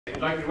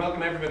I'd like to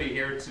welcome everybody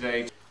here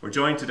today. We're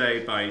joined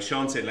today by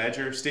Sean St.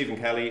 Ledger, Stephen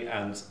Kelly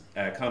and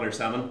Conor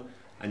Salmon,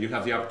 and you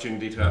have the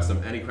opportunity to ask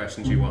them any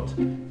questions you want.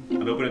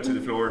 I'll open it to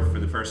the floor for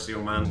the first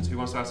young man. Who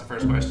wants to ask the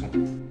first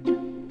question?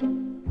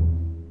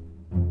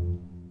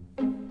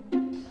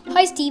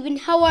 Hi Stephen,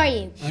 how are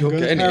you? You're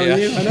getting How it, are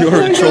yeah. you?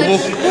 You're in trouble.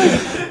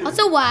 What's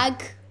a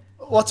wag?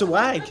 What's a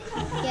wag?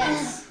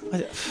 Yes.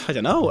 I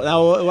don't know.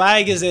 Now, a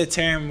wag is a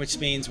term which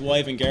means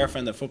wife and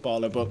girlfriend of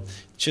footballer, but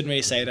shouldn't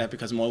really say that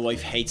because my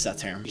wife hates that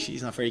term.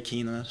 She's not very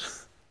keen on it.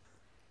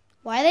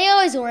 Why are they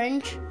always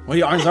orange? Why are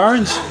you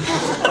orange?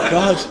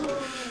 God.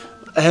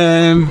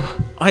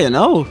 I don't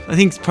know. I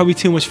think it's probably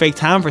too much fake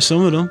tan for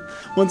some of them.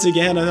 Once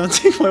again, I don't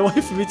think my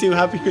wife would be too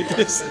happy with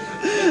this.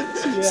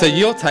 So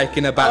you're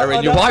taking a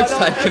battering, your wife's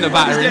taking a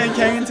battering. Just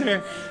getting to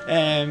her.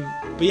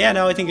 But yeah,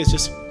 no, I think it's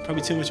just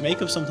probably too much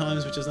makeup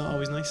sometimes, which is not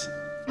always nice.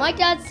 My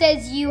dad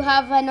says you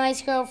have a nice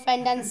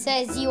girlfriend and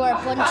says you are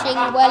punching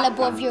well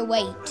above your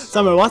weight.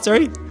 Summer, what,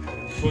 sorry?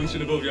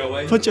 Punching above your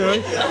weight. Punch your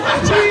weight.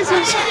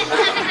 Jesus.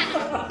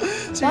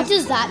 What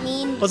does that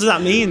mean? What does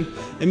that mean?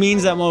 It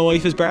means that my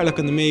wife is better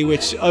looking than me,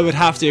 which I would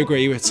have to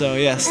agree with, so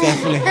yes,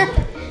 definitely.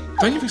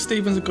 Don't you think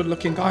Stephen's a good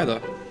looking guy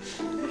though?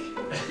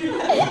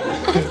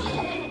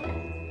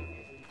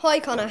 Hi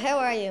Connor, how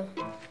are you?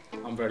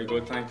 I'm very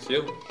good, thanks.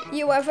 You?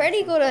 You are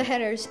very good at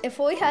headers. If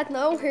I had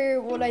no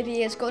hair, would I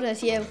be as good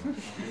as you?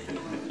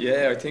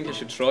 Yeah, I think you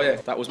should try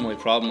it. That was my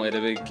problem. I had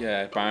a big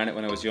barnet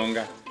when I was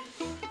younger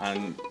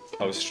and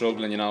I was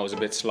struggling, you know, I was a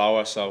bit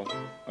slower, so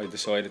I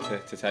decided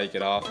to take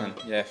it off and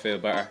yeah, feel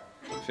better.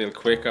 Feel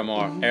quicker,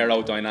 more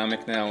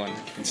aerodynamic now and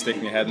can stick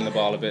my head in the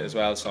ball a bit as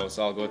well, so it's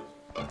all good.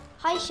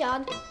 Hi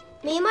Sean,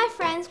 me and my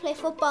friends play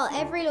football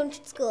every lunch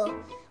at school.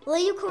 Will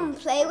you come and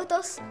play with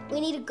us? We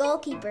need a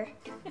goalkeeper.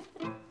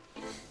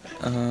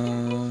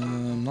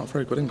 I'm not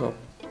very good in goal.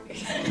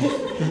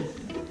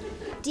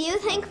 Do you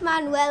think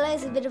Manuela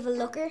is a bit of a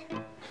looker?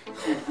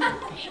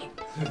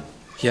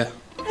 Yeah.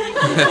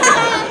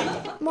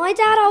 My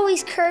dad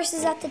always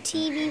curses at the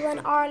TV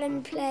when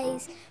Ireland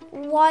plays.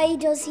 Why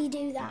does he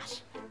do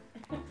that?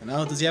 I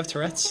know, does he have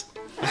Tourette's?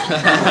 I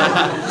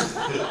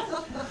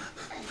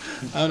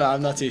don't know,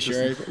 I'm not too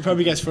sure. He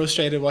probably gets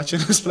frustrated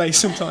watching us play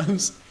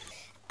sometimes.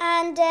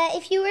 And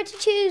if you were to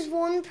choose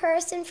one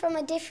person from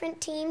a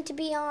different team to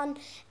be on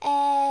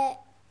our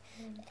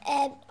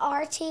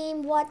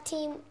team, what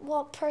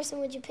person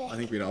would you pick? I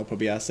think we'd all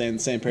probably ask the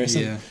same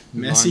person. Yeah.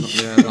 Messi.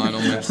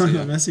 Lionel Messi.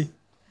 Yeah. Messi.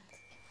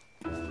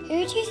 Who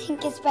do you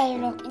think is better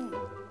looking,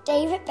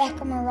 David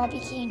Beckham or Robbie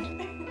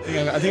Keane?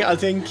 I think I'll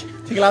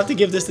have to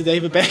give this to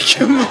David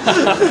Beckham.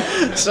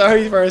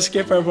 Sorry for a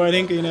skipper, but I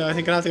think I'll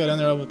have to go down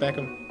the road with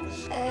Beckham.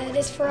 It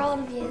is for all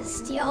of you.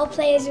 Do you all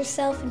play as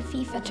yourself in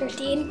FIFA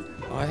 13?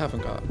 I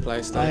haven't got a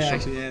PlayStation. I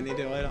actually, yeah,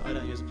 neither do I. I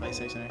don't use a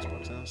PlayStation or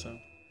Xbox now, so.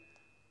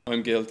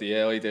 I'm guilty,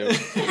 yeah, I do.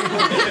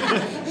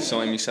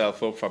 Sign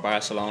myself up for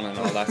Barcelona and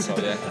all that, so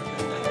yeah.